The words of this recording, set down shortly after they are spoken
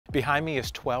Behind me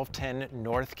is 1210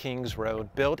 North Kings Road,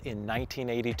 built in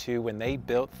 1982 when they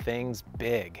built things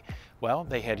big. Well,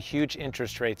 they had huge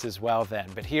interest rates as well then,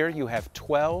 but here you have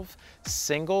 12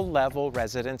 single-level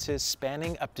residences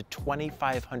spanning up to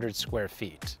 2,500 square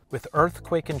feet. With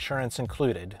earthquake insurance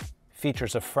included,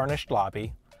 features a furnished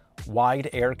lobby, wide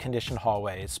air-conditioned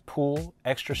hallways, pool,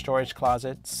 extra storage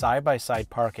closet, side-by-side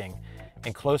parking,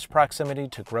 in close proximity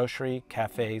to grocery,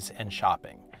 cafes, and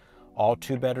shopping. All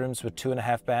 2 bedrooms with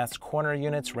 2.5 baths, corner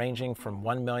units ranging from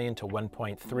 $1 million to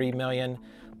 $1.3 million,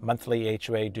 monthly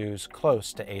HOA dues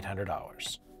close to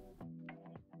 $800.